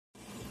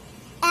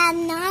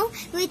And now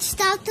let's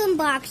start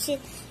unboxing.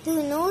 Do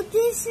you know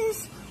this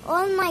is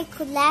all my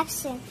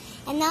collection?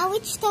 And now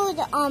let's start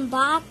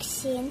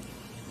unboxing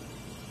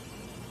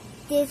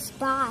this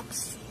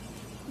box.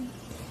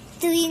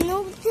 Do you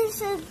know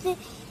this is the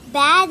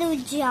Battle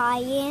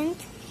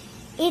Giant?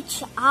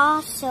 It's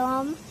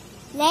awesome.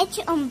 Let's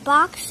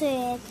unbox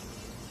it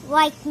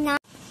right now.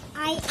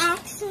 I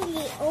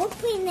actually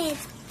open it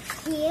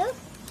here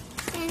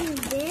and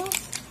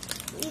this.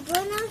 We're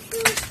gonna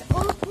first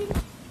open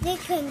the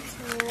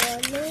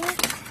controller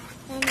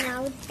and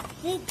now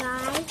the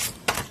guide.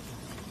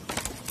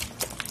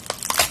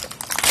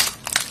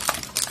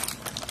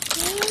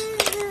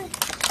 Here's the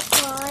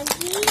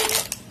body.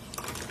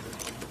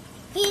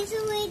 Here's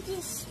the way the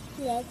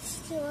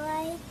splits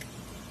like.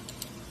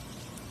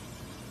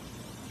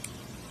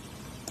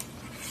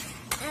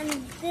 And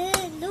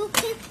look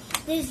at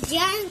this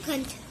giant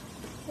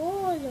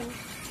controller.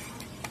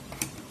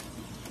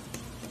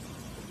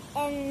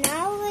 And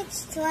now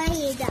let's try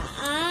it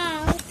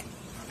out.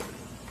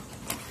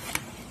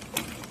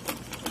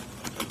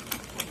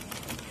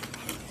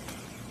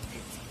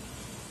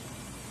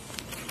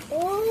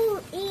 Oh,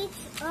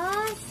 it's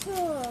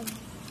awesome.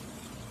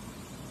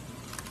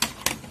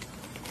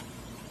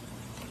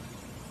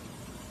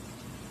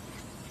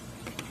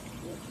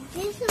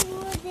 This is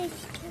what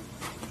it's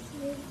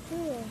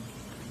doing.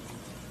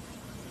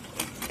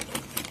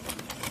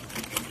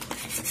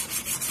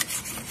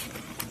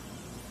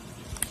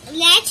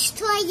 Let's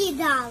try it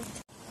out.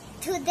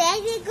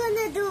 Today we're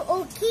gonna do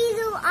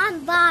Akedo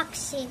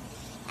unboxing.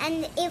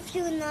 And if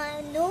you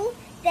know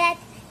that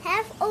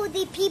half of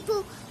the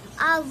people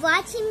are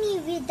watching me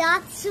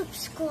without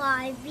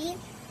subscribing,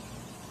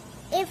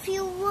 if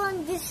you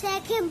want the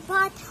second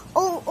part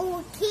of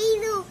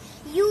Akedo,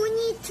 you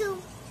need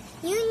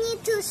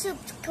to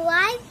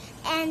subscribe,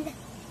 and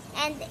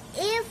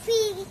if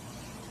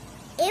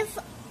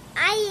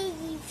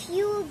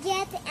you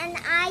get and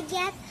I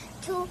get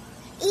to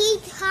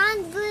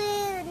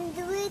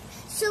 800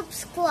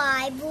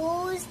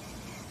 subscribers,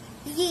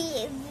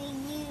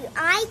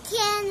 I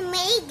can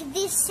make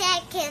the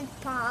second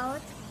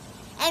part.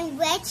 And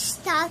let's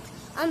start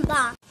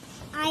unboxing.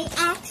 I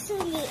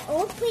actually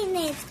open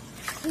it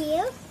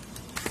here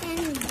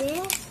and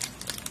this.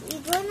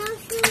 We're gonna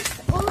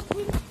first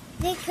open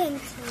the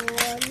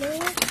controller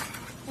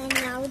and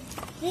now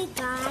the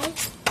guide.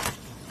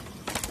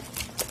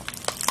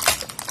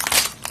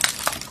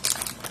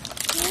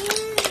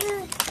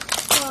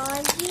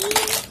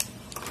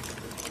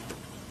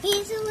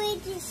 Here's the way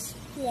the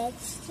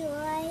splits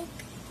like.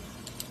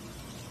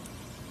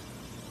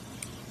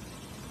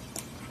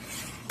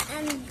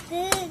 And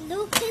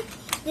look at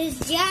this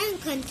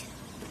giant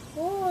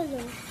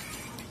controller.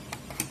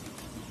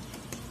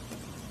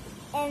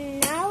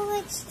 And now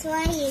let's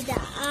try it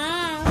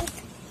out.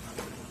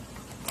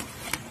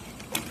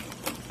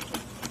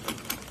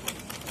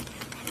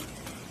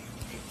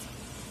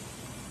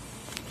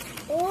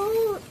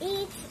 Oh,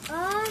 it's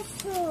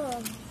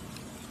awesome.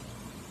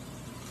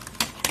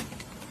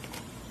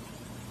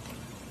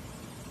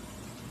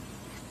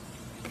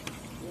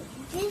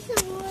 This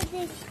is what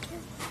it's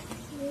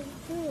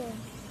doing.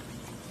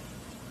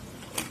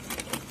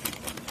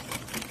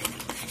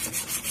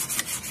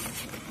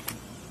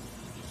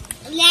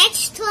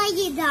 Let's try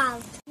it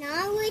out.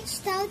 Now let's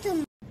start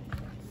a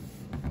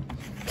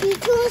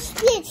people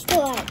split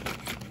story.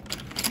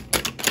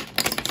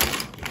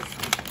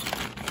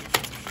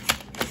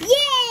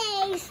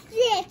 Yay!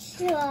 Split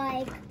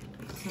strike.